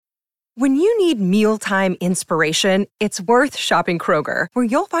When you need mealtime inspiration, it's worth shopping Kroger, where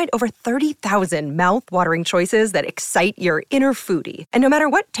you'll find over 30,000 mouth-watering choices that excite your inner foodie. And no matter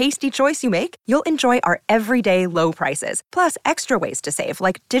what tasty choice you make, you'll enjoy our everyday low prices, plus extra ways to save,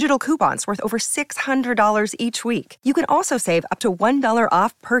 like digital coupons worth over $600 each week. You can also save up to $1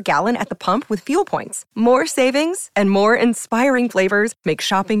 off per gallon at the pump with fuel points. More savings and more inspiring flavors make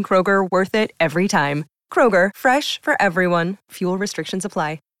shopping Kroger worth it every time. Kroger, fresh for everyone. Fuel restrictions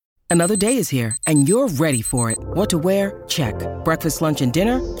apply. Another day is here, and you're ready for it. What to wear? Check. Breakfast, lunch, and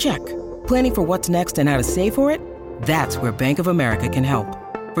dinner? Check. Planning for what's next and how to save for it? That's where Bank of America can help.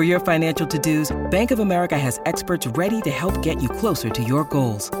 For your financial to-dos, Bank of America has experts ready to help get you closer to your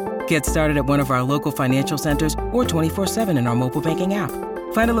goals. Get started at one of our local financial centers or 24/7 in our mobile banking app.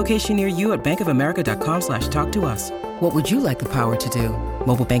 Find a location near you at bankofamerica.com/talktous. What would you like the power to do?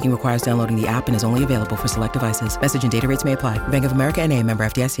 Mobile banking requires downloading the app and is only available for select devices. Message and data rates may apply. Bank of America N.A., member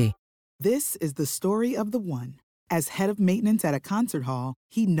FDIC. This is the story of the one. As head of maintenance at a concert hall,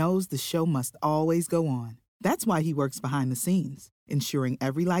 he knows the show must always go on. That's why he works behind the scenes, ensuring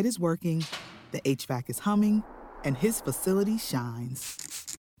every light is working, the HVAC is humming, and his facility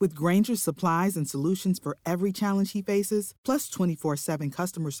shines. With Grainger's supplies and solutions for every challenge he faces, plus 24/7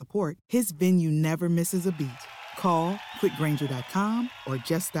 customer support, his venue never misses a beat. Call quickgrainger.com or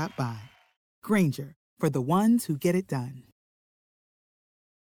just stop by. Grainger, for the ones who get it done.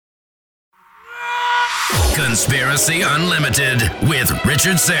 Conspiracy Unlimited with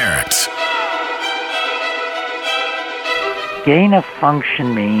Richard Syrett. Gain of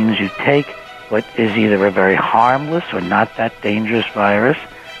function means you take what is either a very harmless or not that dangerous virus.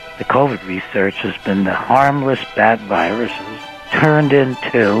 The COVID research has been the harmless bad viruses turned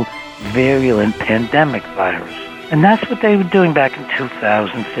into virulent pandemic virus. And that's what they were doing back in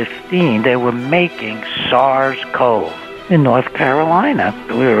 2015. They were making SARS-CoV in North Carolina.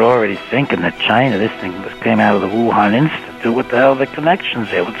 We were already thinking that China, this thing came out of the Wuhan Institute. What the hell are the connections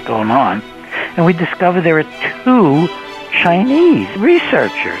there? What's going on? And we discovered there are 2 Chinese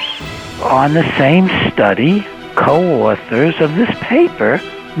researchers on the same study, co-authors of this paper,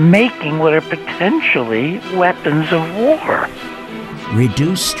 making what are potentially weapons of war.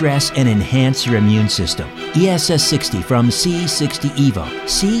 Reduce stress and enhance your immune system. ESS60 from C60 Evo.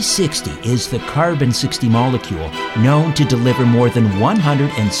 C60 is the carbon-60 molecule known to deliver more than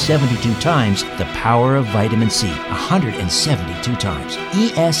 172 times the power of vitamin C. 172 times.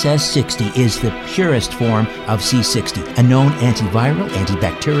 ESS60 is the purest form of C60, a known antiviral,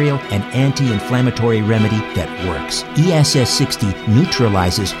 antibacterial, and anti-inflammatory remedy that works. ESS60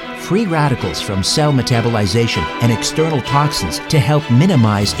 neutralizes free radicals from cell metabolization and external toxins to help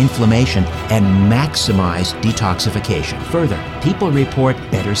minimize inflammation and maximize detoxification. Further, people report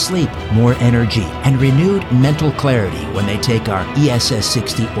better sleep, more energy, and renewed mental clarity when they take our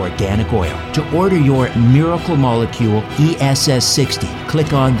ESS60 organic oil. To order your miracle molecule ESS60,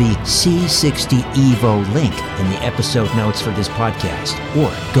 click on the C60 Evo link in the episode notes for this podcast,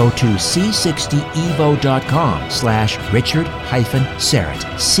 or go to c60evo.com/Richard-Syrett.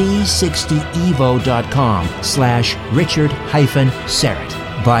 c60evo.com/Richard-Syrett.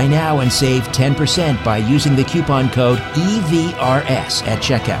 Buy now and save 10% by using the coupon code EVRS at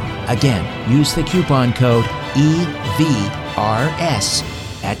checkout. Again, use the coupon code EVRS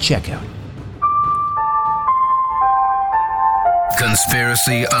at checkout.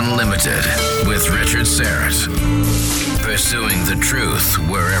 Conspiracy Unlimited with Richard Syrett. Pursuing the truth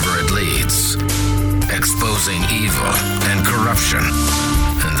wherever it leads. Exposing evil and corruption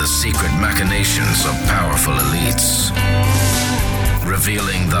and the secret machinations of powerful elites.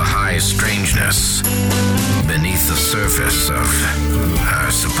 Revealing the high strangeness beneath the surface of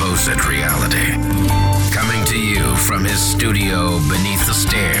our supposed reality. Coming to you from his studio beneath the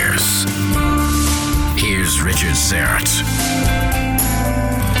stairs, here's Richard Syrett.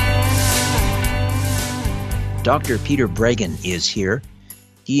 Dr. Peter Breggin is here.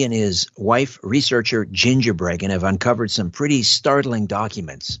 He and his wife, researcher Ginger Breggin, have uncovered some pretty startling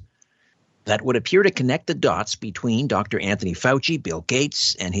documents that would appear to connect the dots between Dr. Anthony Fauci, Bill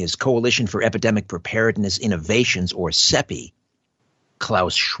Gates, and his Coalition for Epidemic Preparedness Innovations, or CEPI,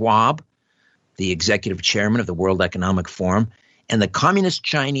 Klaus Schwab, the executive chairman of the World Economic Forum, and the Communist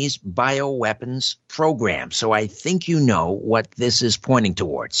Chinese bioweapons program. So I think you know what this is pointing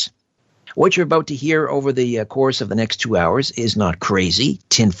towards. What you're about to hear over the course of the next 2 hours is not crazy,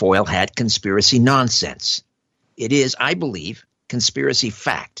 tinfoil hat conspiracy nonsense. It is, I believe, conspiracy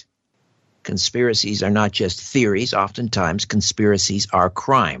fact. Conspiracies are not just theories. Oftentimes, conspiracies are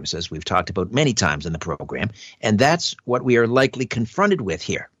crimes, as we've talked about many times in the program. And that's what we are likely confronted with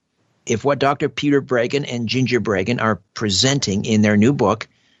here. If what Dr. Peter Breggin and Ginger Breggin are presenting in their new book,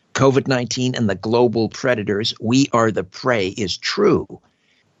 COVID-19 and the global predators, we are the prey, is true.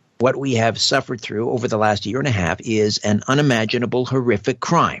 What we have suffered through over the last year and a half is an unimaginable, horrific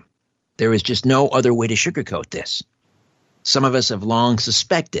crime. There is just no other way to sugarcoat this. Some of us have long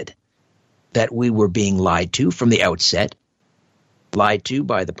suspected that we were being lied to from the outset, lied to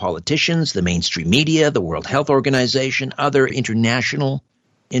by the politicians, the mainstream media, the World Health Organization, other international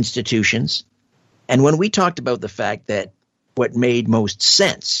institutions. And when we talked about the fact that what made most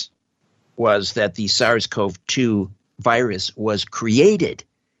sense was that the SARS-CoV-2 virus was created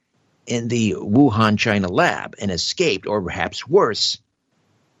in the Wuhan, China lab and escaped, or perhaps worse,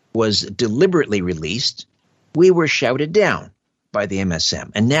 was deliberately released, we were shouted down by the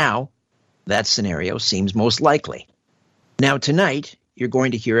MSM. And now that scenario seems most likely. Now tonight, you're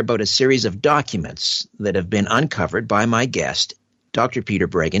going to hear about a series of documents that have been uncovered by my guest, Dr. Peter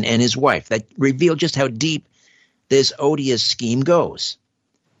Breggin, and his wife that reveal just how deep this odious scheme goes.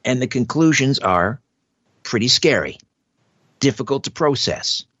 And the conclusions are pretty scary, difficult to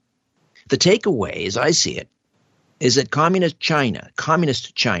process. The takeaway, as I see it, is that communist China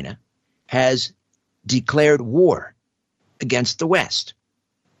has declared war against the West.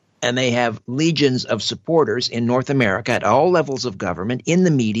 And they have legions of supporters in North America at all levels of government, in the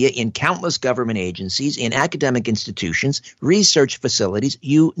media, in countless government agencies, in academic institutions, research facilities,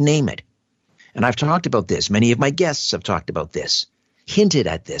 you name it. And I've talked about this. Many of my guests have talked about this, hinted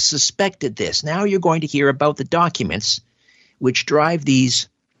at this, suspected this. Now you're going to hear about the documents which drive these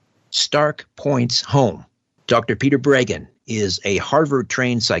stark points home. Dr. Peter Breggin is a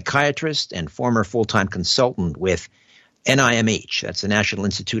Harvard-trained psychiatrist and former full-time consultant with NIMH, that's the National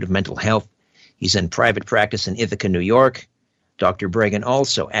Institute of Mental Health. He's in private practice in Ithaca, New York. Dr. Breggin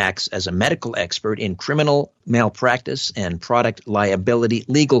also acts as a medical expert in criminal malpractice and product liability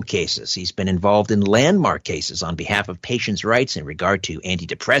legal cases. He's been involved in landmark cases on behalf of patients' rights in regard to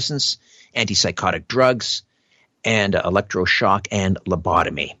antidepressants, antipsychotic drugs, and electroshock and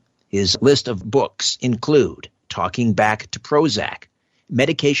lobotomy. His list of books include Talking Back to Prozac,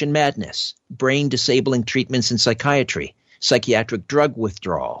 Medication Madness, Brain-Disabling Treatments in Psychiatry, Psychiatric Drug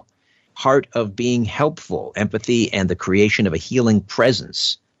Withdrawal, Heart of Being Helpful, Empathy and the Creation of a Healing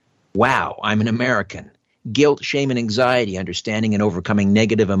Presence. Wow, I'm an American. Guilt, Shame, and Anxiety, Understanding and Overcoming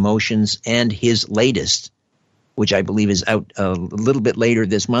Negative Emotions, and his latest, which I believe is out a little bit later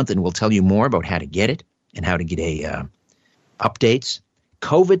this month, and we'll tell you more about how to get it and how to get updates.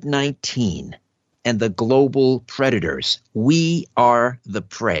 COVID-19 and the global predators. We are the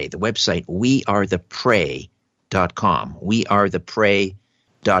prey. The website, wearetheprey.com.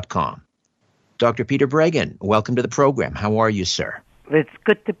 Wearetheprey.com. Dr. Peter Breggin, welcome to the program. How are you, sir? It's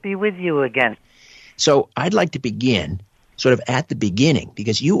good to be with you again. So I'd like to begin sort of at the beginning,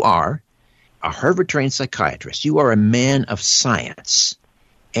 because you are a Harvard-trained psychiatrist. You are a man of science.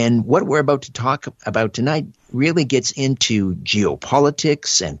 And what we're about to talk about tonight really gets into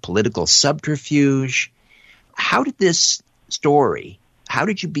geopolitics and political subterfuge. How did this story, how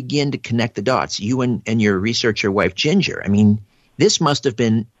did you begin to connect the dots, you and your researcher wife, Ginger? I mean, this must have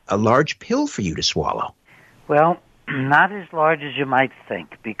been a large pill for you to swallow. Well, not as large as you might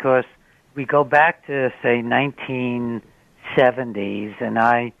think, because we go back to, say, 1970s, and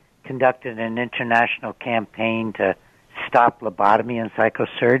I conducted an international campaign to stop lobotomy and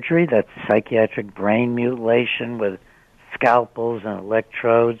psychosurgery. That's psychiatric brain mutilation with scalpels and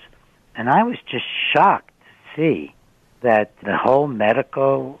electrodes. And I was just shocked to see that the whole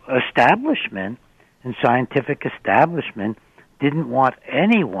medical establishment and scientific establishment didn't want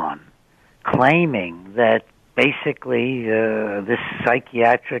anyone claiming that basically this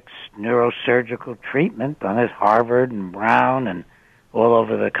psychiatric neurosurgical treatment done at Harvard and Brown and all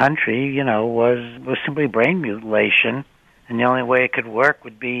over the country, was simply brain mutilation, and the only way it could work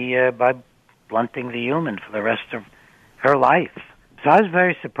would be by blunting the human for the rest of her life. So I was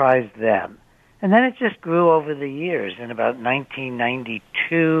very surprised then. And then it just grew over the years. In about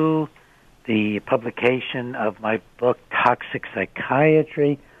 1992, the publication of my book, Toxic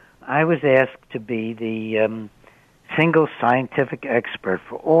Psychiatry, I was asked to be the single scientific expert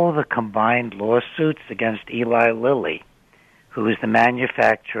for all the combined lawsuits against Eli Lilly, who is the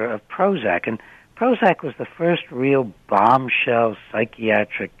manufacturer of Prozac. And Prozac was the first real bombshell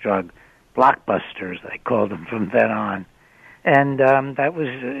psychiatric drug, blockbusters, they called them from then on. And it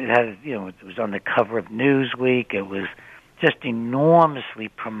was on the cover of Newsweek. It was just enormously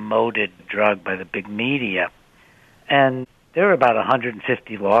promoted drug by the big media. And there were about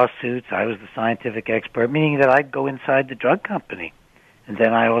 150 lawsuits. I was the scientific expert, meaning that I'd go inside the drug company. And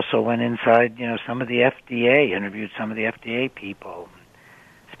then I also went inside, some of the FDA, interviewed some of the FDA people,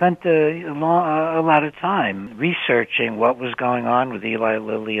 spent a lot of time researching what was going on with Eli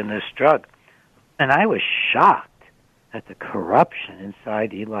Lilly and this drug. And I was shocked at the corruption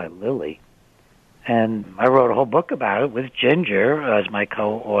inside Eli Lilly. And I wrote a whole book about it with Ginger as my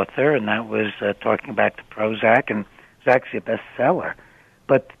co-author, and that was talking back to Prozac, and it was actually a bestseller.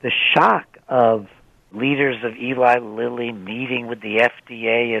 But the shock of leaders of Eli Lilly meeting with the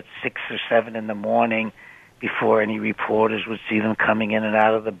FDA at 6 or 7 in the morning before any reporters would see them coming in and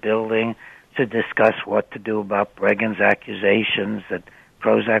out of the building to discuss what to do about Bregan's accusations that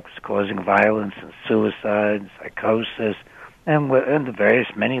Prozac was causing violence and suicide, psychosis, and the various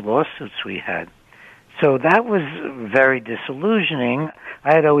many lawsuits we had. So that was very disillusioning.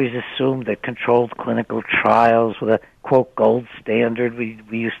 I had always assumed that controlled clinical trials were the, quote, gold standard, we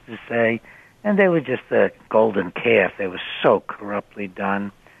used to say, and they were just the golden calf. They were so corruptly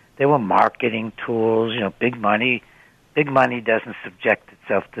done. They were marketing tools, big money. Big money doesn't subject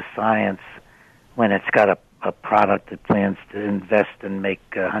itself to science when it's got a product it plans to invest and make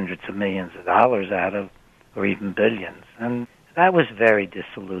hundreds of millions of dollars out of, or even billions. And that was very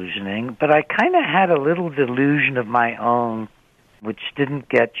disillusioning. But I kind of had a little delusion of my own, which didn't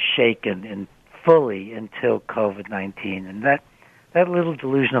get shaken fully until COVID-19. And that little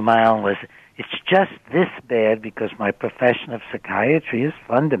delusion of my own was, it's just this bad because my profession of psychiatry is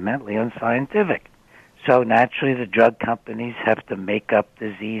fundamentally unscientific. So naturally the drug companies have to make up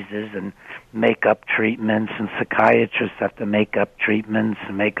diseases and make up treatments, and psychiatrists have to make up treatments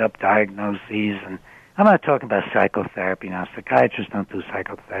and make up diagnoses. And I'm not talking about psychotherapy now. Psychiatrists don't do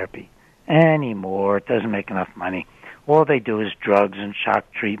psychotherapy anymore. It doesn't make enough money. All they do is drugs and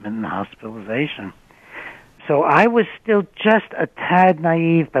shock treatment and hospitalization. So I was still just a tad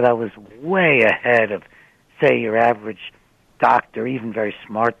naive, but I was way ahead of, say, your average doctor, even very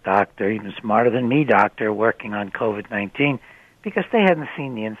smart doctor, even smarter than me doctor, working on COVID-19, because they hadn't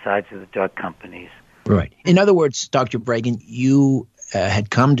seen the insides of the drug companies. Right. In other words, Dr. Bregan, you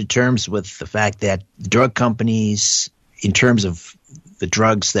had come to terms with the fact that drug companies, in terms of the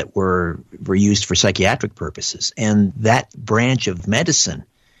drugs that were used for psychiatric purposes, and that branch of medicine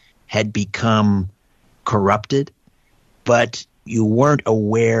had become corrupted, but you weren't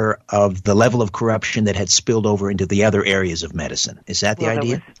aware of the level of corruption that had spilled over into the other areas of medicine. Is that the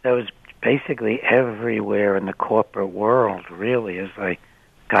idea? That was basically everywhere in the corporate world, really, as I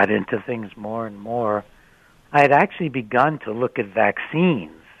got into things more and more. I had actually begun to look at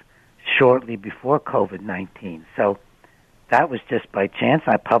vaccines shortly before COVID-19. So that was just by chance.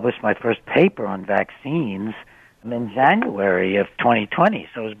 I published my first paper on vaccines in January of 2020,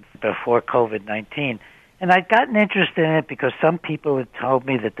 so it was before COVID-19. And I'd gotten interested in it because some people had told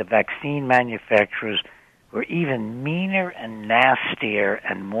me that the vaccine manufacturers were even meaner and nastier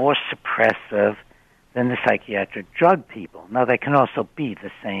and more suppressive than the psychiatric drug people. Now, they can also be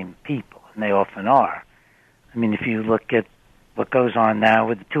the same people, and they often are. I mean, if you look at what goes on now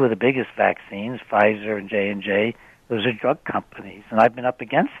with two of the biggest vaccines, Pfizer and J&J, those are drug companies, and I've been up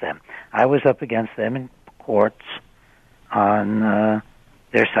against them. I was up against them in courts on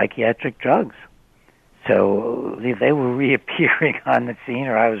their psychiatric drugs. So they were reappearing on the scene,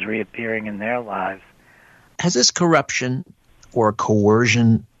 or I was reappearing in their lives. Has this corruption or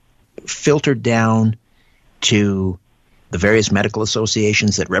coercion filtered down to the various medical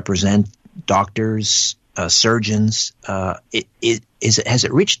associations that represent doctors, surgeons? Has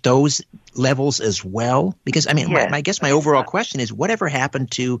it reached those levels as well? Because, I mean, yes. I guess my overall question is, whatever happened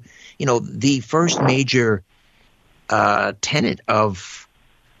to, the first major tenet of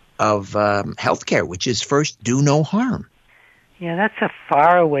healthcare, which is first do no harm? Yeah, that's a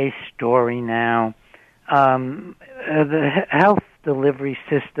faraway story now. The health delivery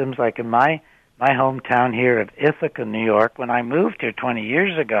systems, like in my hometown here of Ithaca, New York, when I moved here 20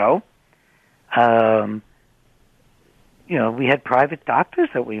 years ago, we had private doctors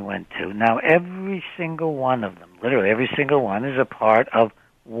that we went to. Now, every single one of them, literally every single one, is a part of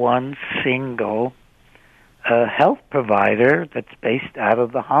one single health provider that's based out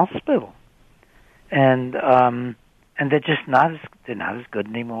of the hospital. And they're just not as good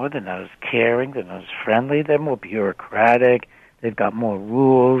anymore. They're not as caring. They're not as friendly. They're more bureaucratic. They've got more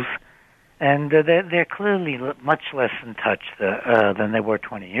rules, and they're clearly much less in touch than they were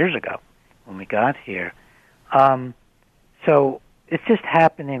 20 years ago when we got here. So it's just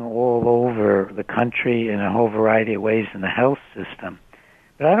happening all over the country in a whole variety of ways in the health system.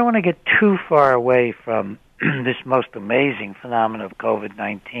 But I don't want to get too far away from this most amazing phenomenon of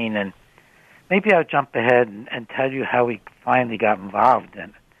COVID-19, and maybe I'll jump ahead and tell you how we finally got involved in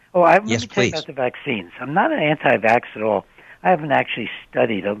it. Let me tell you about the vaccines. I'm not an anti-vax at all. I haven't actually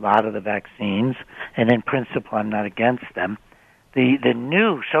studied a lot of the vaccines, and in principle I'm not against them. the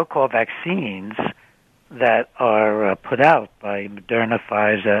new so-called vaccines that are put out by Moderna,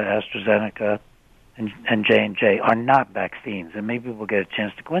 Pfizer, AstraZeneca, and J&J are not vaccines, and maybe we'll get a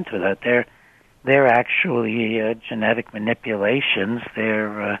chance to go into that. They're actually genetic manipulations.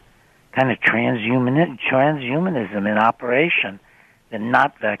 They're kind of transhumanism in operation. They're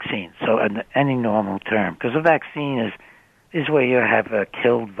not vaccines. So in any normal term, because a vaccine is where you have a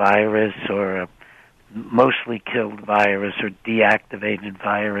killed virus or a mostly killed virus or deactivated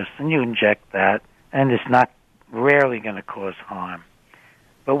virus, and you inject that, and it's not rarely going to cause harm.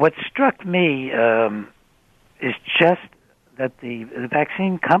 But what struck me is just that the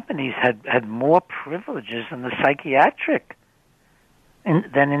vaccine companies had more privileges in the psychiatric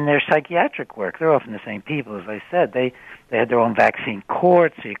than in their psychiatric work. They're often the same people, as I said. They had their own vaccine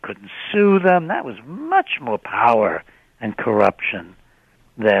courts, so you couldn't sue them. That was much more power and corruption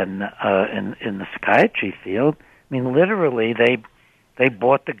than in the psychiatry field. I mean, literally, they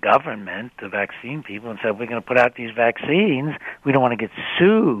bought the government, the vaccine people, and said, we're going to put out these vaccines. We don't want to get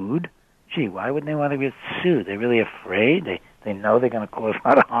sued. Gee, why wouldn't they want to get sued? They're really afraid. They know they're going to cause a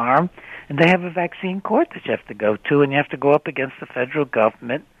lot of harm. And they have a vaccine court that you have to go to, and you have to go up against the federal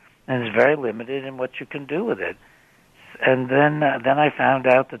government, and it's very limited in what you can do with it. And then I found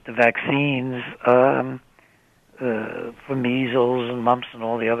out that the vaccines for measles and mumps and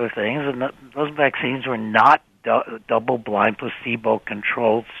all the other things, and those vaccines were not double-blind,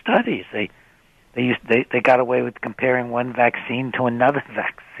 placebo-controlled studies. They got away with comparing one vaccine to another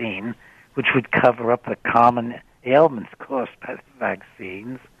vaccine, which would cover up the common ailments caused by the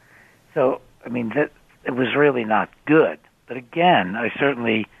vaccines. So, I mean, it was really not good. But again, I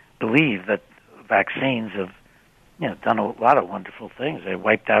certainly believe that vaccines have, done a lot of wonderful things. They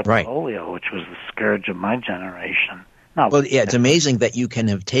wiped out polio, which was the scourge of my generation. It's amazing that you can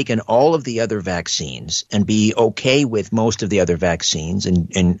have taken all of the other vaccines and be okay with most of the other vaccines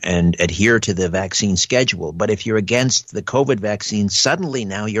and adhere to the vaccine schedule. But if you're against the COVID vaccine, suddenly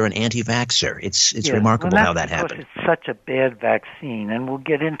now you're an anti-vaxxer. It's remarkable how that happened. It's such a bad vaccine, and we'll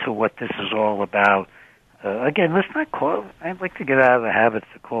get into what this is all about. Again, let's not call – I'd like to get out of the habits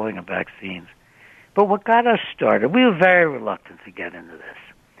of calling them vaccines. But what got us started, we were very reluctant to get into this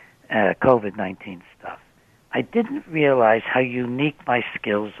COVID-19 stuff. I didn't realize how unique my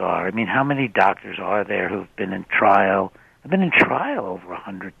skills are. I mean, how many doctors are there who've been in trial? I've been in trial over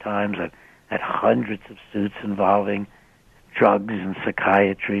 100 times. I've had hundreds of suits involving drugs and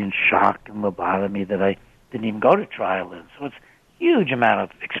psychiatry and shock and lobotomy that I didn't even go to trial in. So it's a huge amount of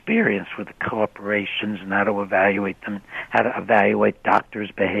experience with the corporations and how to evaluate them, how to evaluate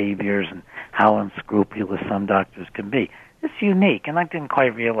doctors' behaviors and how unscrupulous some doctors can be. It's unique, and I didn't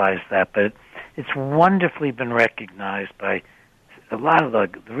quite realize that, but it's wonderfully been recognized by a lot of the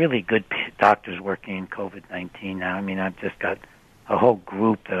really good doctors working in COVID-19 now. I mean, I've just got a whole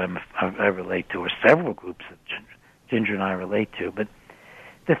group that I relate to, or several groups that Ginger and I relate to. But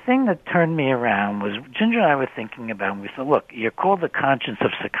the thing that turned me around was Ginger and I were thinking about, and we said, look, you're called the conscience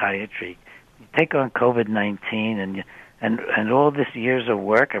of psychiatry. You take on COVID-19, and all this years of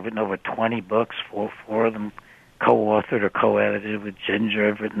work. I've written over 20 books, four of them co-authored or co-edited with Ginger.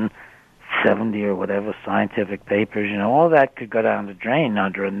 I've written 70 or whatever scientific papers. All that could go down the drain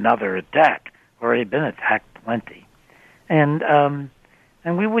under another attack. Already been attacked plenty. And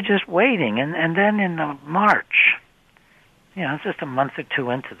we were just waiting. And then in March, it's just a month or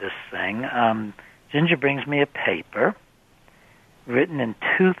two into this thing, Ginger brings me a paper written in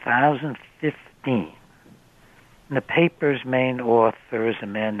 2015. And the paper's main author is a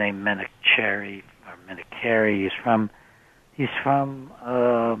man named Menacheri. He's from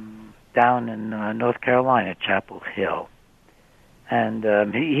down in North Carolina, Chapel Hill.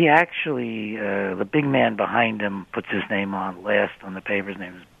 And he actually, the big man behind him puts his name on last on the paper. His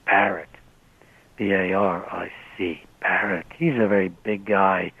name is Baric, B-A-R-I-C, Baric. He's a very big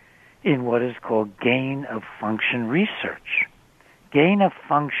guy in what is called gain-of-function research.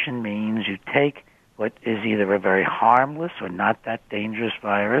 Gain-of-function means you take what is either a very harmless or not that dangerous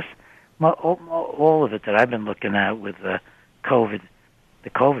virus. All of it that I've been looking at with the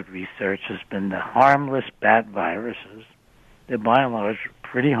COVID research has been the harmless bad viruses. They're by and large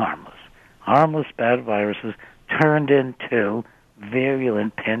pretty harmless. Harmless bad viruses turned into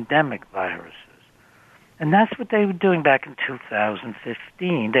virulent pandemic viruses. And that's what they were doing back in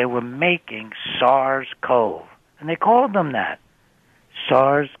 2015. They were making SARS-CoV, and they called them that.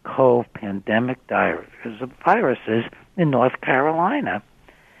 SARS-CoV pandemic viruses in North Carolina.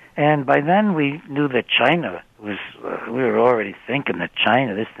 And by then we knew that China was, we were already thinking that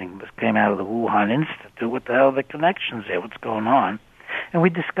China, this thing came out of the Wuhan Institute. What the hell are the connections there? What's going on? And we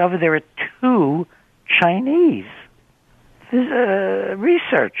discovered there are two Chinese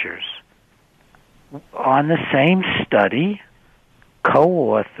researchers on the same study,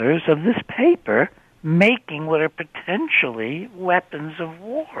 co-authors of this paper, making what are potentially weapons of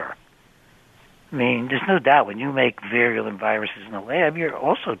war. I mean, there's no doubt when you make virulent viruses in the lab, you're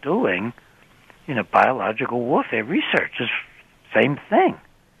also doing, biological warfare research. It's the same thing.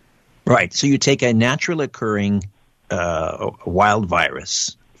 Right. So you take a natural occurring wild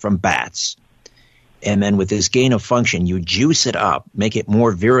virus from bats, and then with this gain of function, you juice it up, make it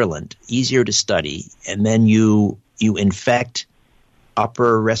more virulent, easier to study, and then you infect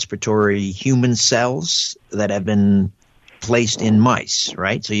upper respiratory human cells that have been placed in mice,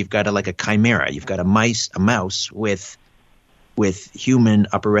 right? So you've got like a chimera. You've got a mouse with human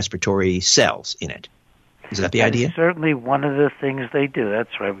upper respiratory cells in it. Is that the idea? Certainly one of the things they do.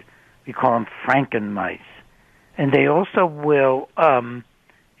 That's right. We call them Franken-mice. And they also will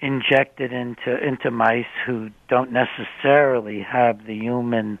inject it into mice who don't necessarily have the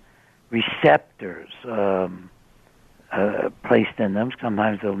human receptors placed in them.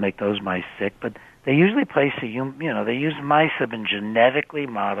 Sometimes they'll make those mice sick, but they usually place they use mice that have been genetically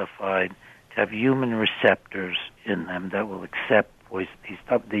modified to have human receptors in them that will accept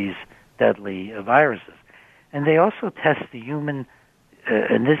these deadly viruses. And they also test the human,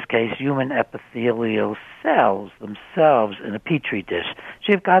 in this case, human epithelial cells themselves in a petri dish.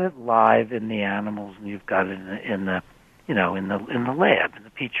 So you've got it live in the animals, and you've got it in the lab, in the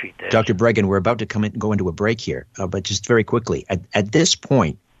petri dish. Dr. Breggin, we're about to go into a break here, but just very quickly, at this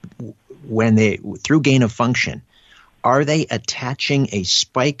point, when through gain of function, are they attaching a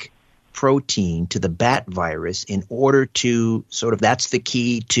spike protein to the bat virus in order to that's the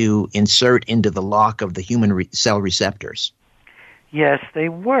key to insert into the lock of the human cell receptors? Yes, they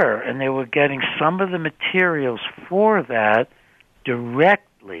were, and they were getting some of the materials for that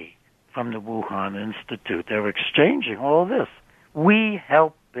directly from the Wuhan Institute. They were exchanging all this. We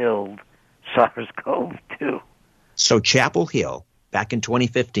helped build SARS-CoV-2. So Chapel Hill, back in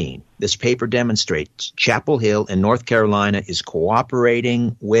 2015, this paper demonstrates Chapel Hill in North Carolina is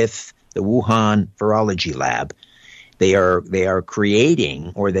cooperating with the Wuhan Virology Lab. They are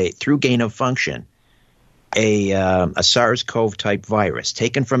creating, through gain of function, a SARS-CoV type virus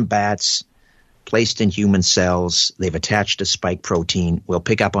taken from bats, placed in human cells. They've attached a spike protein. We'll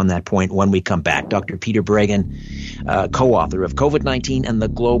pick up on that point when we come back. Dr. Peter Breggin, co-author of COVID-19 and the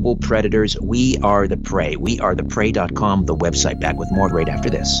Global Predators. We Are the Prey. WeAreThePrey.com, the website. Back with more right after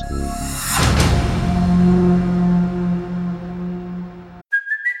this.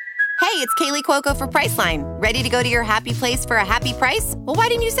 Hey, it's Kaylee Cuoco for Priceline. Ready to go to your happy place for a happy price? Well, why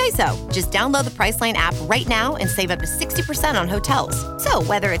didn't you say so? Just download the Priceline app right now and save up to 60% on hotels. So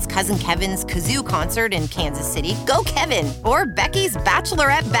whether it's Cousin Kevin's Kazoo Concert in Kansas City, go Kevin, or Becky's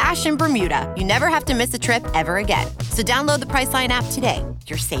Bachelorette Bash in Bermuda, you never have to miss a trip ever again. So download the Priceline app today.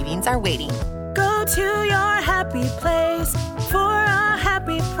 Your savings are waiting. Go to your happy place for a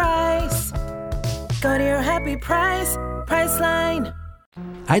happy price. Go to your happy price, Priceline.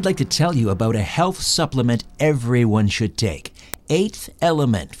 I'd like to tell you about a health supplement everyone should take. 8th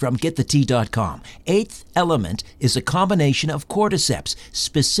Element from GetTheT.com. 8th Element is a combination of cordyceps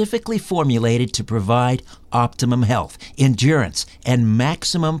specifically formulated to provide optimum health, endurance, and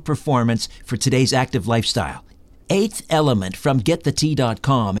maximum performance for today's active lifestyle. 8th Element from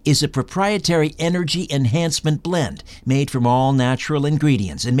GetTheT.com is a proprietary energy enhancement blend made from all natural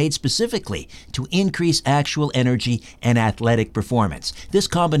ingredients and made specifically to increase actual energy and athletic performance. This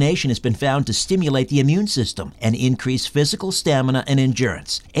combination has been found to stimulate the immune system and increase physical stamina and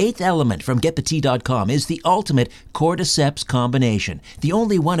endurance. 8th Element from GetTheT.com is the ultimate cordyceps combination, the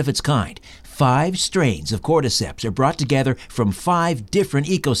only one of its kind. 5 strains of cordyceps are brought together from 5 different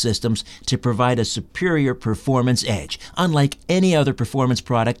ecosystems to provide a superior performance edge, unlike any other performance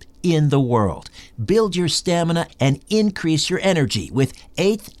product in the world. Build your stamina and increase your energy with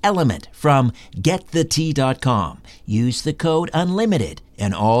 8th Element from GetTheT.com. Use the code UNLIMITED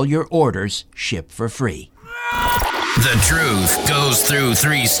and all your orders ship for free. The truth goes through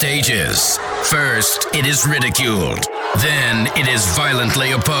 3 stages. First, it is ridiculed. Then, it is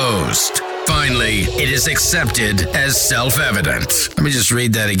violently opposed. Finally, it is accepted as self-evident. Let me just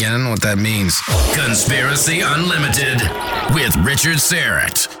read that again. I don't know what that means. Conspiracy Unlimited with Richard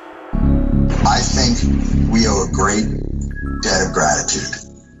Syrett. I think we owe a great debt of gratitude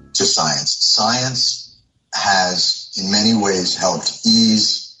to science. Science has, in many ways, helped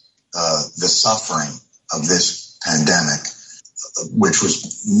ease the suffering of this pandemic, which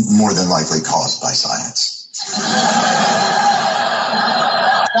was more than likely caused by science.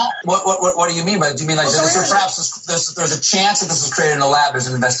 What do you mean by it? Do you mean like perhaps there's a chance that this was created in a lab? There's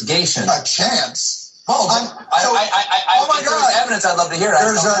an investigation. A chance? my God! There's evidence. I'd love to hear.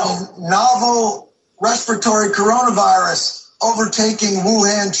 There's a novel respiratory coronavirus overtaking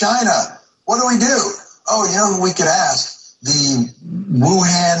Wuhan, China. What do we do? Oh, you know who we could ask? The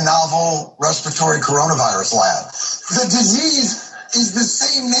Wuhan Novel Respiratory Coronavirus Lab. The disease is the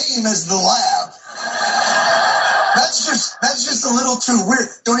same name as the lab. That's just a little too weird,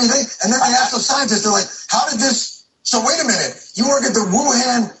 don't you think? And then they ask those scientists, they're like, how did this... So wait a minute, you work at the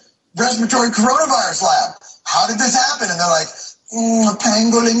Wuhan Respiratory Coronavirus Lab. How did this happen? And they're like, a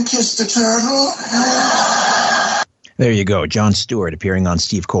pangolin kissed a turtle. There you go. Jon Stewart appearing on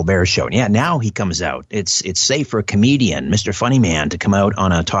Steve Colbert's show. And yeah, now he comes out. It's safe for a comedian, Mr. Funny Man, to come out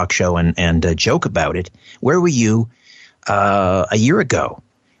on a talk show and joke about it. Where were you a year ago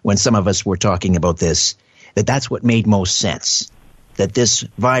when some of us were talking about this, that's what made most sense, that this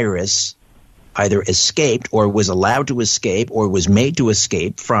virus either escaped or was allowed to escape or was made to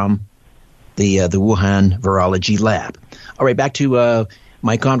escape from the Wuhan Virology Lab. All right, back to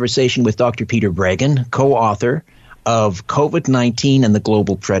my conversation with Dr. Peter Breggin, co-author of COVID-19 and the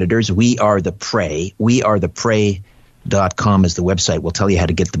Global Predators. We Are the Prey. WeAreThePrey.com is the website. We'll tell you how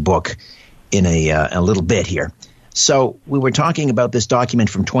to get the book in a little bit here. So we were talking about this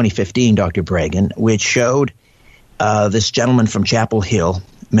document from 2015, Dr. Breggin, which showed this gentleman from Chapel Hill,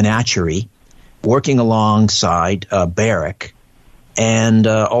 Menachery, working alongside Barrick, and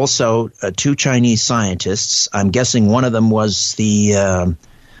also two Chinese scientists. I'm guessing one of them was the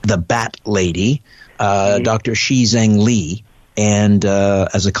Bat Lady, Dr. Shi Zheng Li, and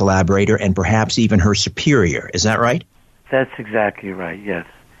as a collaborator, and perhaps even her superior. Is that right? That's exactly right, yes.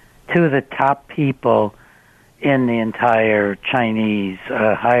 Two of the top people in the entire Chinese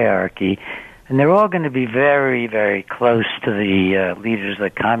hierarchy, and they're all going to be very, very close to the leaders of the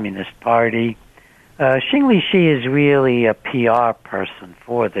Communist Party. Xing Shi is really a PR person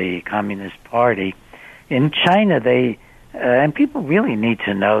for the Communist Party. In China, and people really need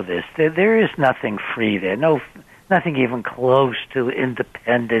to know this, there is nothing free there, nothing even close to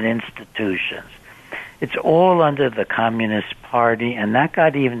independent institutions. It's all under the Communist Party, and that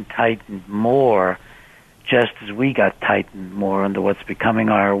got even tightened more just as we got tightened more under what's becoming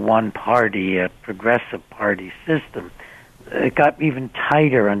our one-party, progressive party system. It got even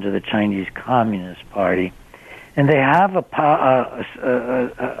tighter under the Chinese Communist Party. And they have a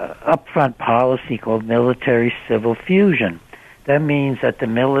upfront policy called military-civil fusion. That means that the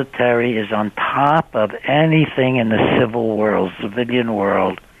military is on top of anything in the civil world, civilian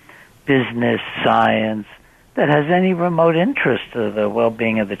world, business, science, that has any remote interest to the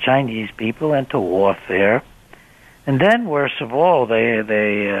well-being of the Chinese people and to warfare. And then, worst of all,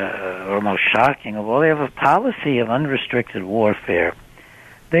 or most shocking of all, they have a policy of unrestricted warfare.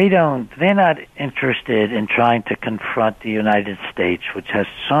 They're not interested in trying to confront the United States, which has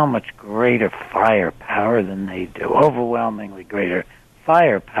so much greater firepower than they do, overwhelmingly greater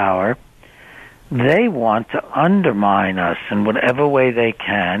firepower. They want to undermine us in whatever way they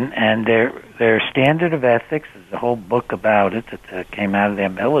can, and their standard of ethics, there's a whole book about it that came out of their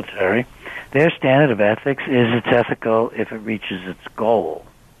military. Their standard of ethics is it's ethical if it reaches its goal.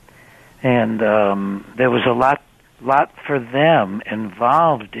 And there was a lot for them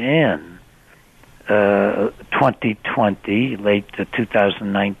involved in 2020, late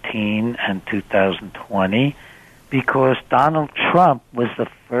 2019 and 2020, because Donald Trump was the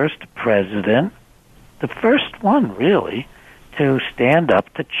first president, the first one really, to stand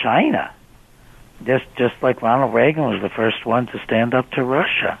up to China. Just like Ronald Reagan was the first one to stand up to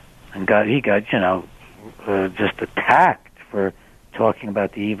Russia, and he got just attacked for talking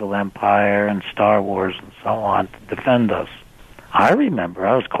about the evil empire and Star Wars and so on to defend us. I remember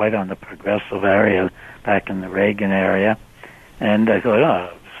I was quite on the progressive area back in the Reagan area, and I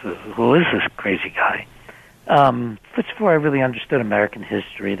thought, who is this crazy guy? It's before I really understood American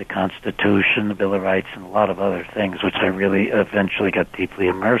history, the Constitution, the Bill of Rights, and a lot of other things, which I really eventually got deeply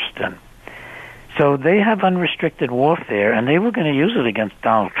immersed in. So they have unrestricted warfare, and they were going to use it against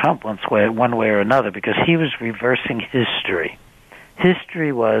Donald Trump one way or another, because he was reversing history.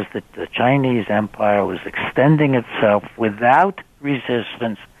 History was that the Chinese empire was extending itself without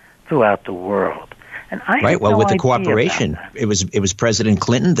resistance throughout the world. And I right. Well, with the cooperation, it was President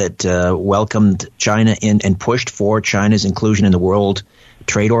Clinton that welcomed China in and pushed for China's inclusion in the World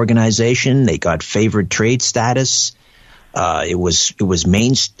Trade Organization. They got favored trade status. It was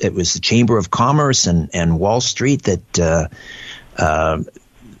the Chamber of Commerce and Wall Street that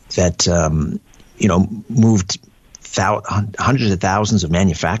moved hundreds of thousands of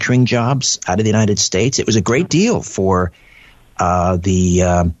manufacturing jobs out of the United States. It was a great deal for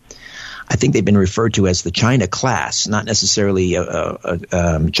I I think they've been referred to as the China class, not necessarily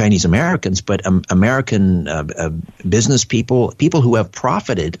Chinese Americans, but American business people who have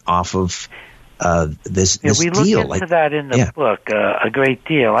profited off of this deal. We look into that in the book a great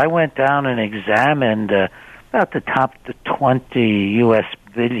deal. I went down and examined about the top 20 U.S.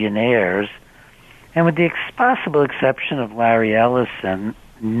 billionaires, and with the possible exception of Larry Ellison,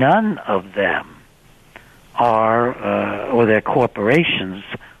 none of them are, or their corporations,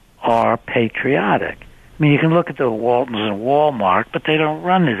 are patriotic. I mean, you can look at the Waltons and Walmart, but they don't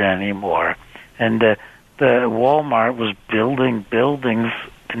run it anymore. And the Walmart was building buildings,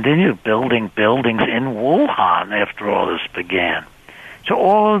 continued building buildings in Wuhan after all this began. So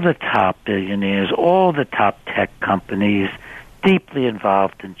all of the top billionaires, all the top tech companies, deeply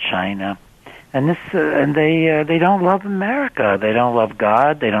involved in China, and they don't love America. They don't love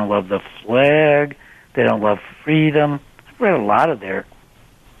God. They don't love the flag. They don't love freedom. I've read a lot of their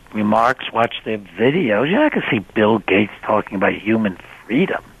remarks, watch their videos. You're not going to see Bill Gates talking about human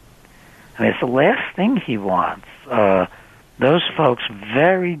freedom. I mean, it's the last thing he wants. Those folks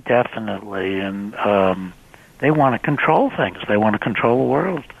very definitely, and they want to control things. They want to control the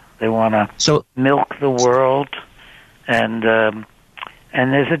world. They want to milk the world, and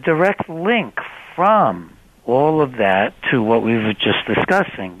there's a direct link from all of that to what we were just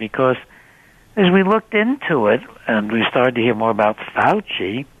discussing, because as we looked into it and we started to hear more about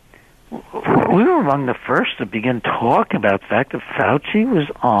Fauci, we were among the first to begin talking about the fact that Fauci was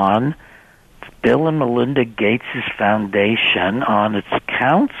on Bill and Melinda Gates' foundation, on its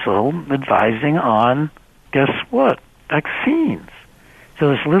council, advising on, guess what, vaccines.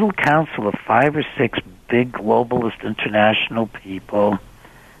 So this little council of 5 or 6 big globalist international people,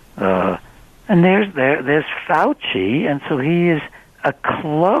 and there's Fauci, and so he is a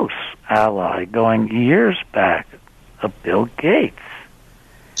close ally going years back of Bill Gates.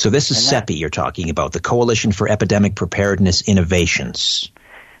 So this is CEPI you're talking about, the Coalition for Epidemic Preparedness Innovations.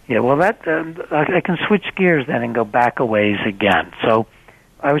 Yeah, well, that I can switch gears then and go back a ways again. So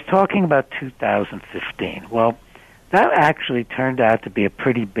I was talking about 2015. Well, that actually turned out to be a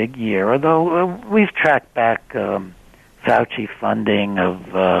pretty big year, although we've tracked back Fauci funding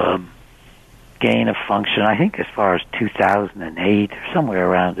of gain of function, I think as far as 2008 or somewhere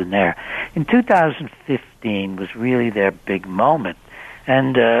around in there. In 2015 was really their big moment.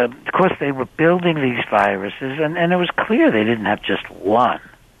 And, of course, they were building these viruses, and it was clear they didn't have just one.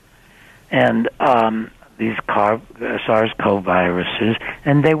 And these SARS-CoV viruses,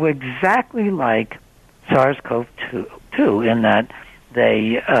 and they were exactly like SARS-CoV-2 in that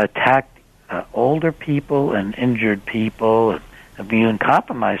they attacked older people and injured people and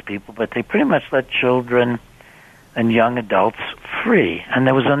immune-compromised people, but they pretty much let children and young adults free. And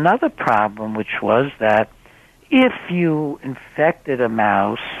there was another problem, which was that if you infected a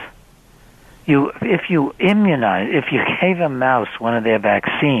mouse, if you gave a mouse one of their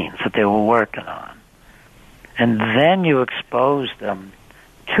vaccines that they were working on, and then you exposed them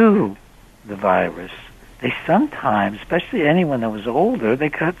to the virus, they sometimes, especially anyone that was older, they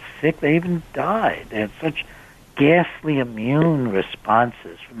got sick, they even died. They had such ghastly immune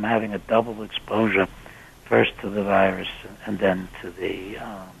responses from having a double exposure, first to the virus and then to the...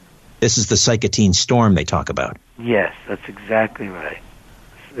 This is the cytokine storm they talk about. Yes, that's exactly right.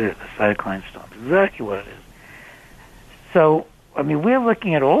 The cytokine storm, exactly what it is. So, I mean, we're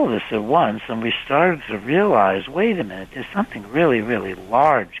looking at all this at once, and we started to realize, wait a minute, there's something really, really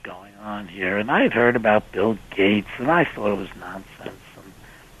large going on here. And I had heard about Bill Gates, and I thought it was nonsense.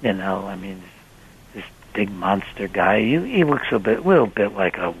 And, I mean, this big monster guy, he looks a little bit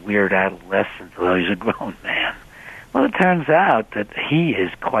like a weird adolescent, although he's a grown man. Well, it turns out that he is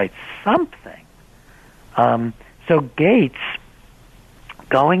quite something. So Gates,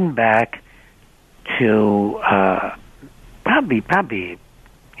 going back to probably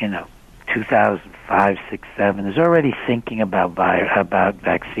 2005, 6, 7, is already thinking about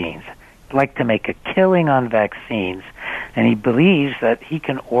vaccines. He'd like to make a killing on vaccines, and he believes that he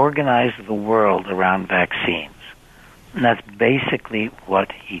can organize the world around vaccines. And that's basically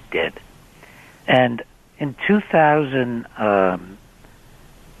what he did. And in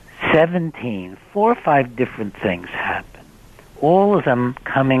 2017, 4 or 5 different things happened. All of them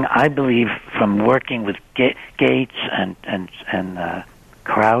coming, I believe, from working with Gates and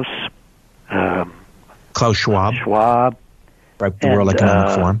Klaus Schwab. Right, the World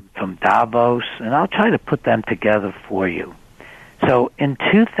Economic Forum. From Davos, and I'll try to put them together for you. So in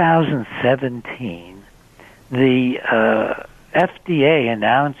 2017, the FDA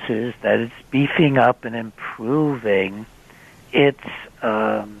announces that it's beefing up and improving its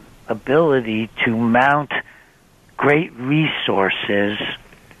ability to mount great resources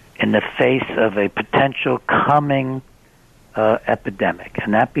in the face of a potential coming epidemic,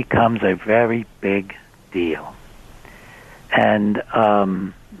 and that becomes a very big deal. And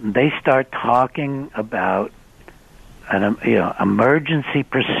they start talking about emergency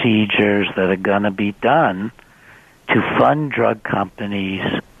procedures that are going to be done to fund drug companies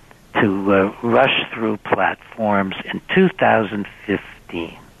to rush through platforms in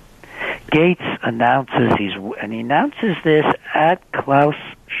 2015. Gates announces he announces this at Klaus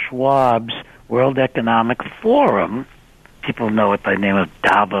Schwab's World Economic Forum. People know it by the name of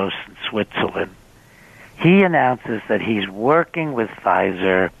Davos in Switzerland. He announces that he's working with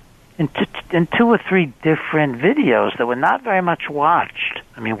Pfizer in 2 or 3 different videos that were not very much watched.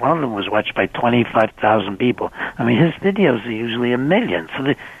 I mean, one of them was watched by 25,000 people. I mean, his videos are usually 1 million,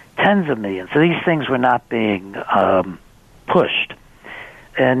 so tens of millions. So these things were not being pushed.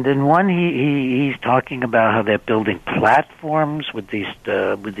 And in one, he's talking about how they're building platforms with these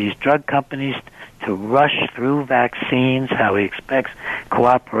drug companies to rush through vaccines, how he expects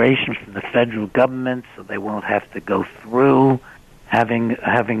cooperation from the federal government so they won't have to go through having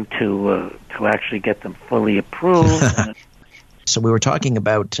to actually get them fully approved. So we were talking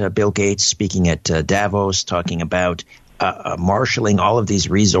about Bill Gates speaking at Davos, talking about marshaling all of these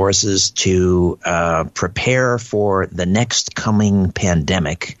resources to prepare for the next coming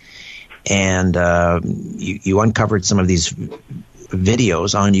pandemic. And you uncovered some of these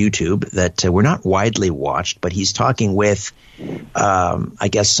videos on YouTube that were not widely watched, but he's talking with, I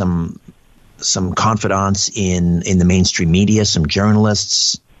guess, some confidants in the mainstream media, some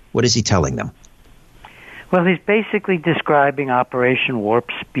journalists. What is he telling them? Well, he's basically describing Operation Warp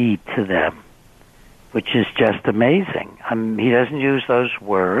Speed to them, which is just amazing. He doesn't use those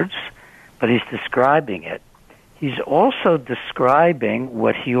words, but he's describing it. He's also describing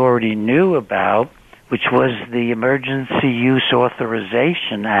what he already knew about, which was the Emergency Use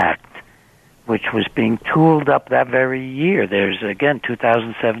Authorization Act, which was being tooled up that very year. There's, again,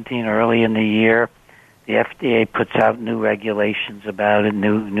 2017, early in the year, the FDA puts out new regulations about it,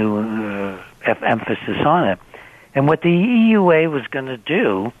 new emphasis on it. And what the EUA was going to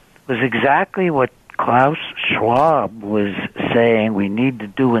do was exactly what Klaus Schwab was saying we need to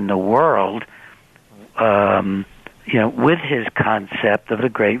do in the world, with his concept of the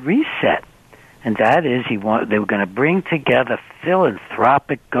Great Reset. And that is, they were going to bring together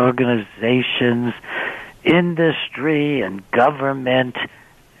philanthropic organizations, industry and government,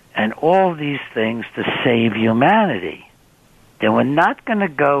 and all these things to save humanity. They were not going to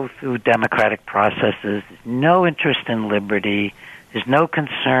go through democratic processes. There's no interest in liberty. There's no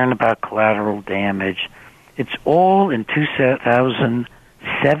concern about collateral damage. It's all in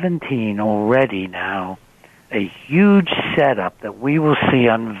 2017 already now, a huge setup that we will see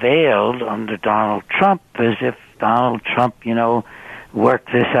unveiled under Donald Trump, as if Donald Trump, worked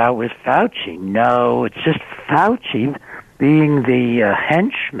this out with Fauci. No, it's just Fauci being the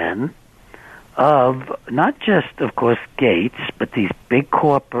henchman of not just, of course, Gates, but these big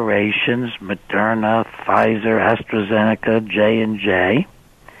corporations, Moderna, Pfizer, AstraZeneca, J&J.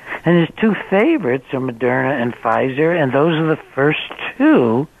 And his 2 favorites are Moderna and Pfizer, and those are the first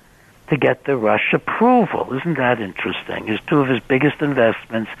 2 to get the rush approval. Isn't that interesting? His 2 of his biggest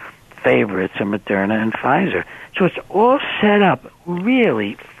investments, favorites, are Moderna and Pfizer. So it's all set up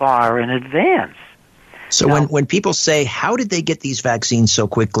really far in advance. So when people say, how did they get these vaccines so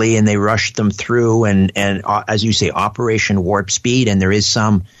quickly and they rushed them through and as you say, Operation Warp Speed, and there is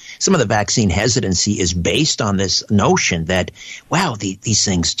some of the vaccine hesitancy is based on this notion that, wow, these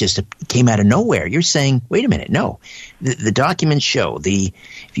things just came out of nowhere. You're saying, wait a minute, no. The documents show,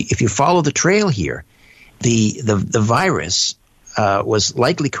 if you follow the trail here, the virus was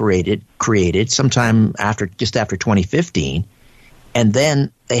likely created sometime just after 2015, and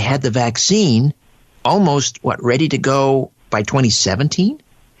then they had the vaccine almost, ready to go by 2017?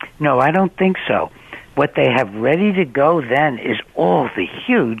 No, I don't think so. What they have ready to go then is all the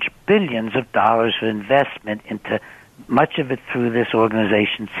huge billions of dollars of investment into much of it through this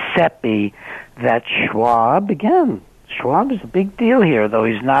organization, CEPI, that Schwab is a big deal here, though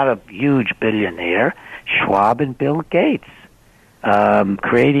he's not a huge billionaire. Schwab and Bill Gates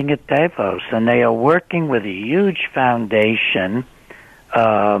creating at Davos. And they are working with a huge foundation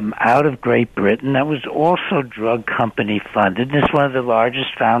out of Great Britain that was also drug company funded. It's one of the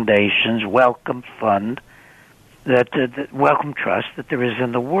largest foundations, Wellcome Fund, that Wellcome Trust, that there is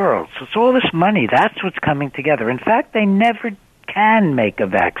in the world. So it's all this money. That's what's coming together. In fact, they never can make a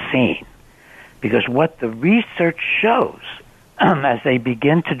vaccine because what the research shows as they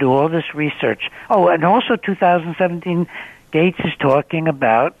begin to do all this research. Oh, and also 2017, Gates is talking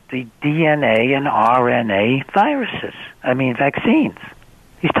about the DNA and RNA vaccines.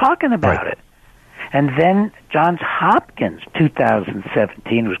 He's talking about it. And then Johns Hopkins,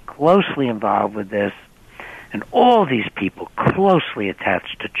 2017, was closely involved with this. And all these people closely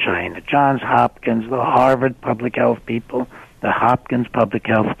attached to China. Johns Hopkins, the Harvard public health people, the Hopkins public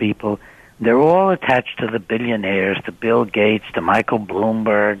health people, they're all attached to the billionaires, to Bill Gates, to Michael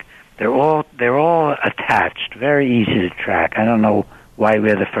Bloomberg. They're all attached. Very easy to track. I don't know why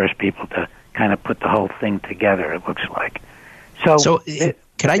we're the first people to kind of put the whole thing together, it looks like.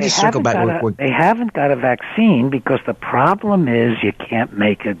 Can I just circle back? They haven't got a vaccine because the problem is you can't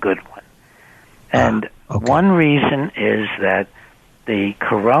make a good one. And one reason is that the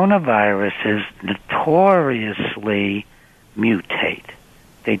coronaviruses notoriously mutate.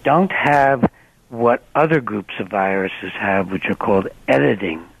 They don't have what other groups of viruses have, which are called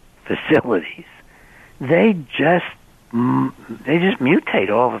editing facilities. They just mutate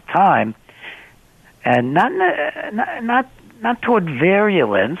all the time, and not toward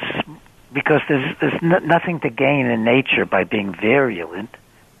virulence, because there's nothing to gain in nature by being virulent.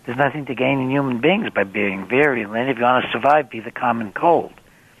 There's nothing to gain in human beings by being virulent. If you want to survive, be the common cold.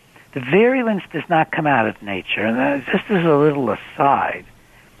 The virulence does not come out of nature. And just as a little aside,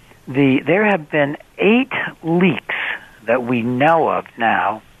 there have been 8 leaks that we know of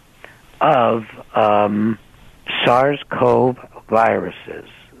now of SARS-CoV viruses,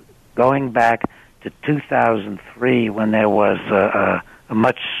 going back to 2003 when there was a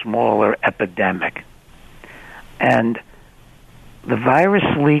much smaller epidemic. And the virus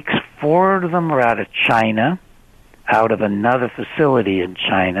leaks, 4 of them are out of China, out of another facility in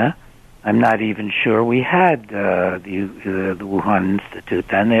China. I'm not even sure we had the Wuhan Institute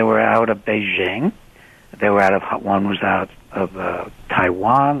then. They were out of Beijing. One was out of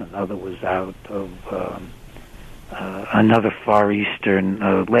Taiwan, another was out of another Far Eastern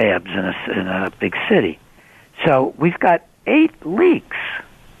labs in a big city. So we've got 8 leaks,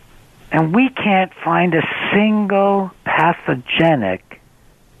 and we can't find a single pathogenic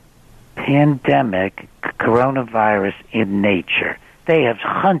pandemic coronavirus in nature. They have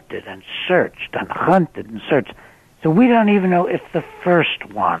hunted and searched and hunted and searched. So we don't even know if the first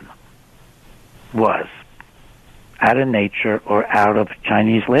one was out of nature or out of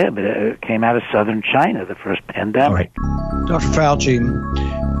Chinese lab. It came out of southern China, the first pandemic. Dr.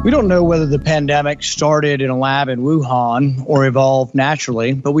 Fauci, we don't know whether the pandemic started in a lab in Wuhan or evolved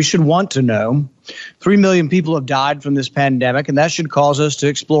naturally, but we should want to know. 3 million people have died from this pandemic, and that should cause us to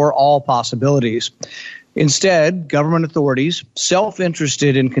explore all possibilities. Instead, government authorities,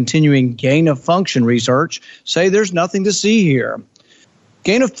 self-interested in continuing gain-of-function research, say there's nothing to see here.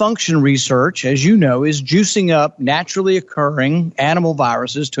 Gain-of-function research, as you know, is juicing up naturally occurring animal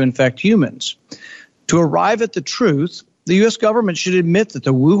viruses to infect humans. To arrive at the truth, the U.S. government should admit that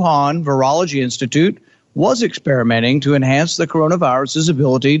the Wuhan Virology Institute was experimenting to enhance the coronavirus's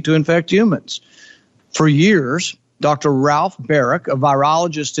ability to infect humans. For years, Dr. Ralph Baric, a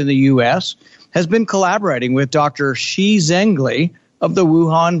virologist in the U.S., has been collaborating with Dr. Shi Zhengli of the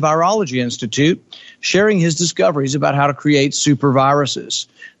Wuhan Virology Institute, sharing his discoveries about how to create superviruses.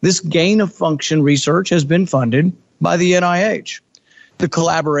 This gain-of-function research has been funded by the NIH. The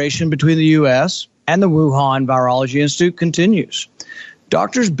collaboration between the U.S. and the Wuhan Virology Institute continues.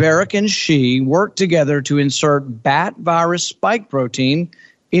 Doctors Baric and Shi worked together to insert bat virus spike protein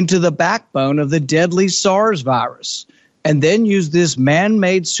into the backbone of the deadly SARS virus, and then use this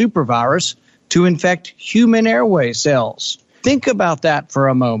man-made supervirus to infect human airway cells. Think about that for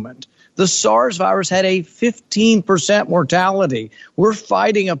a moment. The SARS virus had a 15% mortality. We're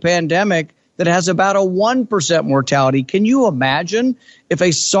fighting a pandemic that has about a 1% mortality. Can you imagine if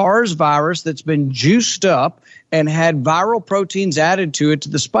a SARS virus that's been juiced up and had viral proteins added to it, to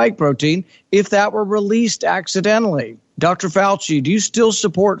the spike protein, if that were released accidentally? Dr. Fauci, do you still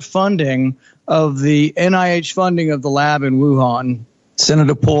support funding of the NIH funding of the lab in Wuhan?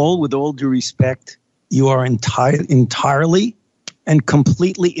 Senator Paul, with all due respect, you are entirely and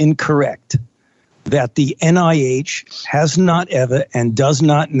completely incorrect that the NIH has not ever and does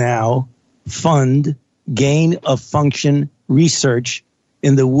not now fund gain-of-function research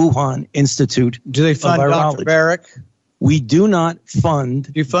in the Wuhan Institute. Do they fund Dr. Baric? We do not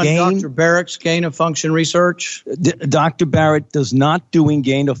fund. Do you fund Dr. Barrick's gain-of-function research? Dr. Baric does not doing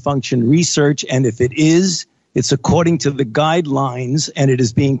gain-of-function research, and if it is, it's according to the guidelines, and it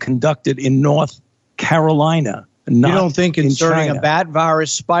is being conducted in North Carolina. You don't think inserting a bat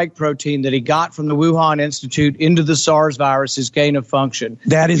virus spike protein that he got from the Wuhan Institute into the SARS virus is gain of function?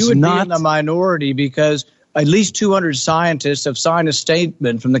 That is not. You would be in the minority because at least 200 scientists have signed a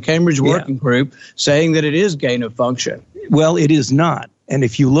statement from the Cambridge Working Group saying that it is gain of function. Well, it is not. And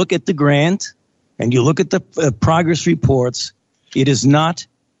if you look at the grant and you look at the progress reports, it is not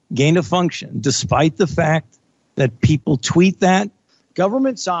gain of function, despite the fact that people tweet that.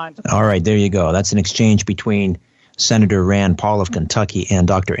 Government signed. All right, there you go. That's an exchange between Senator Rand Paul of Kentucky and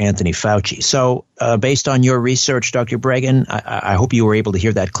Dr. Anthony Fauci. So based on your research, Dr. Breggin, I hope you were able to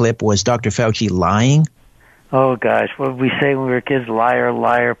hear that clip. Was Dr. Fauci lying? Oh, gosh. What did we say when we were kids? Liar,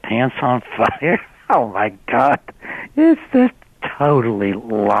 liar, pants on fire? Oh, my God. It's just totally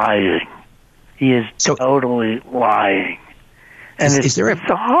lying. He is totally lying. And it's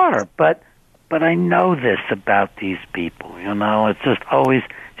bizarre, but I know this about these people, you know. It's just always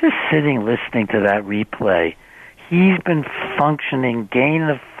just sitting listening to that replay. He's been functioning gain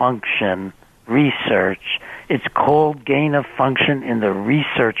of function research. It's called gain of function in the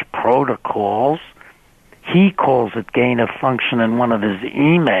research protocols. He calls it gain of function in one of his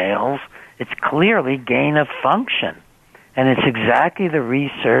emails. It's clearly gain of function. And it's exactly the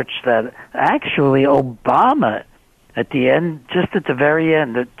research that actually Obama, at the end, just at the very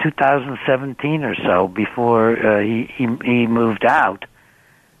end of 2017 or so, before he moved out,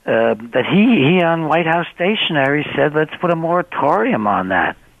 that he on White House stationery said, let's put a moratorium on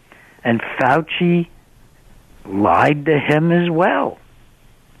that. And Fauci lied to him as well.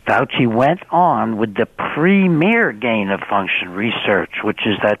 Fauci went on with the premier gain of function research, which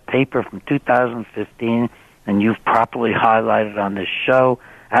is that paper from 2015, and you've properly highlighted on this show,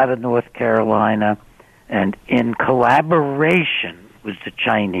 out of North Carolina, and in collaboration with the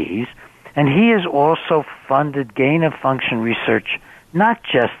Chinese. And he has also funded gain of function research, not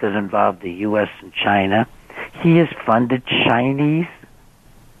just that involved the U.S. and China. He has funded Chinese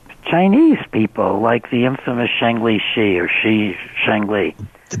people, like the infamous Sheng Li Shi, or Sheng Li.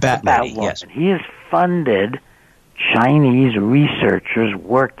 The Bat Lady, yes. He has funded Chinese researchers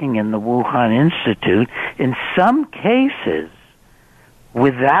working in the Wuhan Institute, in some cases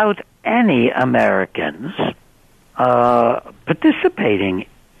without any Americans participating.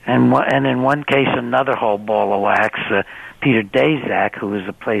 And in one case, another whole ball of wax, Peter Daszak, who is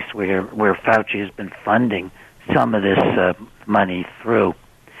a place where Fauci has been funding some of this money through.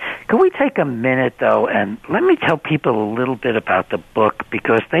 Can we take a minute, though, and let me tell people a little bit about the book,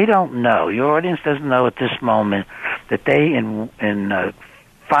 because they don't know. Your audience doesn't know at this moment that they, in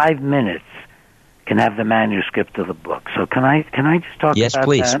 5 minutes, can have the manuscript of the book. So can I just talk about that? Yes,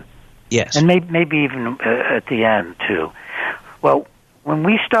 please. Yes. And maybe even at the end, too. Well, when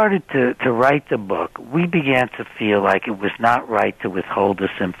we started to write the book, we began to feel like it was not right to withhold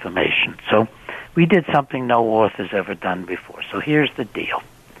this information. So we did something no author's ever done before. So here's the deal.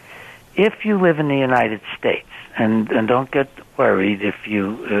 If you live in the United States, and don't get worried if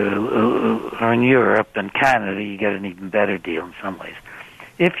you are in Europe and Canada, you get an even better deal in some ways.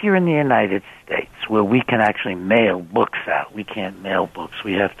 If you're in the United States, where we can actually mail books out, we can't mail books.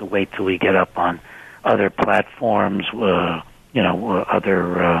 We have to wait till we get up on other platforms, other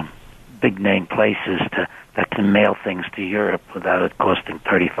big-name places that can mail things to Europe without it costing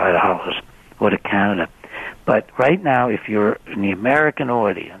 $35, or to Canada. But right now, if you're in the American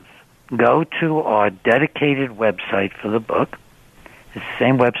audience, go to our dedicated website for the book. It's the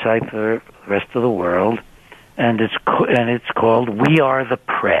same website for the rest of the world, and it's called We Are the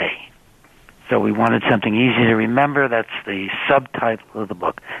Prey. So we wanted something easy to remember. That's the subtitle of the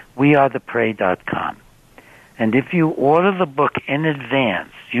book, wearetheprey.com. And if you order the book in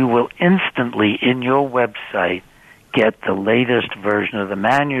advance, you will instantly, in your website, get the latest version of the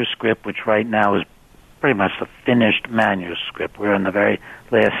manuscript, which right now is pretty much the finished manuscript. We're in the very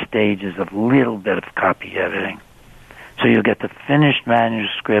last stages of a little bit of copy editing. So you'll get the finished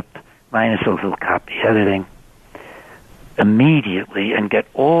manuscript minus a little copy editing immediately, and get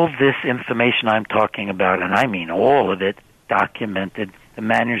all this information I'm talking about, and I mean all of it, documented. The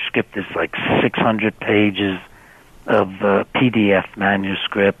manuscript is like 600 pages of PDF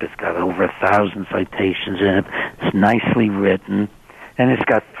manuscript. It's got over 1,000 citations in it. It's nicely written. And it's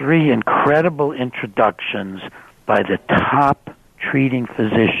got 3 incredible introductions by the top treating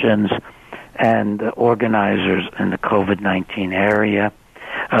physicians and organizers in the COVID-19 area.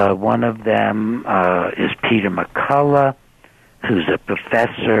 One of them is Peter McCullough, who's a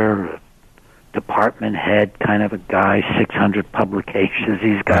professor, department head kind of a guy, 600 publications.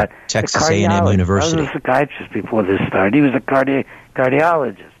 He's got Texas A&M University. He was a psychiatrist before this started. He was a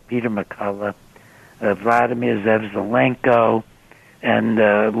cardiologist, Peter McCullough, Vladimir Zelenko, and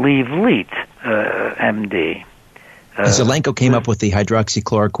Lee Vliet, MD. Zelenko came up with the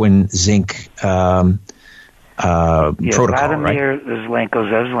hydroxychloroquine zinc protocol, Vladimir right?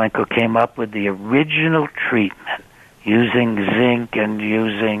 Zelenko came up with the original treatment using zinc and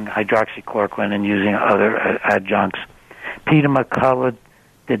using hydroxychloroquine and using other adjuncts. Peter McCullough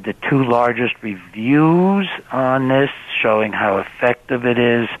did the 2 largest reviews on this, showing how effective it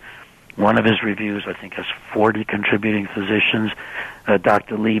is. One of his reviews, I think, has 40 contributing physicians.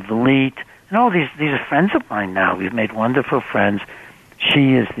 Dr. Lee Vliet, and all these are friends of mine now. We've made wonderful friends.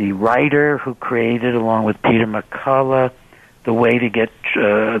 She is the writer who created, along with Peter McCullough, the way to get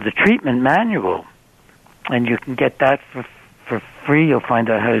the treatment manual. And you can get that for free. You'll find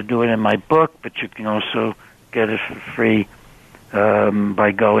out how to do it in my book, but you can also get it for free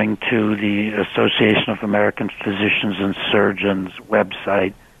by going to the Association of American Physicians and Surgeons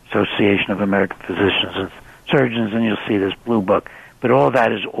website, Association of American Physicians and Surgeons, and you'll see this blue book. But all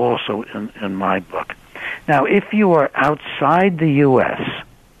that is also in my book. Now, if you are outside the U.S.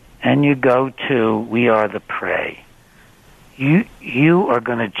 and you go to We Are the Prey, you are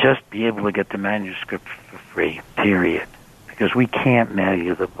going to just be able to get the manuscript for free, period. Because we can't mail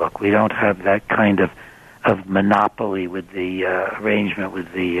you the book. We don't have that kind of monopoly with the arrangement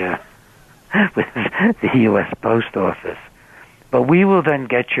with the U.S. Post Office. But we will then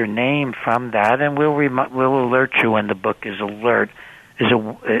get your name from that, and we'll alert you when the book is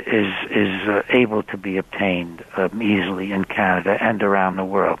able to be obtained easily in Canada and around the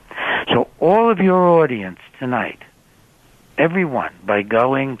world. So all of your audience tonight, everyone, by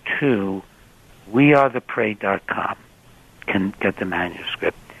going to wearetheprey.com, can get the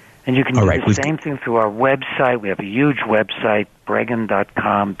manuscript. And you can do the same thing through our website. We have a huge website,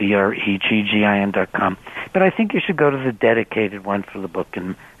 Breggin.com, BREGGIN.com. But I think you should go to the dedicated one for the book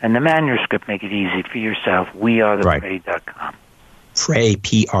and the manuscript. Make it easy for yourself, wearetheprey.com. Prey,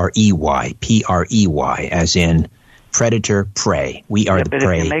 P-R-E-Y, P-R-E-Y, as in predator, prey. Wearetheprey.com. But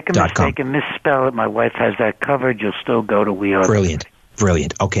if you make a mistake and misspell it, my wife has that covered. You'll still go to We Are Brilliant.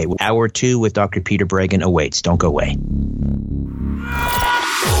 Brilliant. Okay, Hour 2 with Dr. Peter Breggin awaits. Don't go away.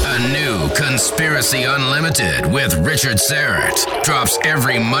 A new Conspiracy Unlimited with Richard Syrett drops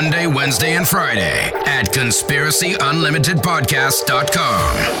every Monday, Wednesday, and Friday at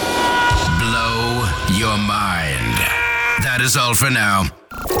conspiracyunlimitedpodcast.com. Blow your mind. That is all for now.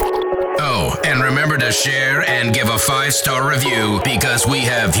 Oh, and remember to share and give a 5-star review because we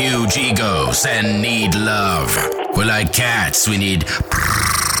have huge egos and need love. We're like cats. We need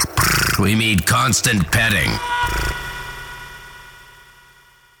constant petting.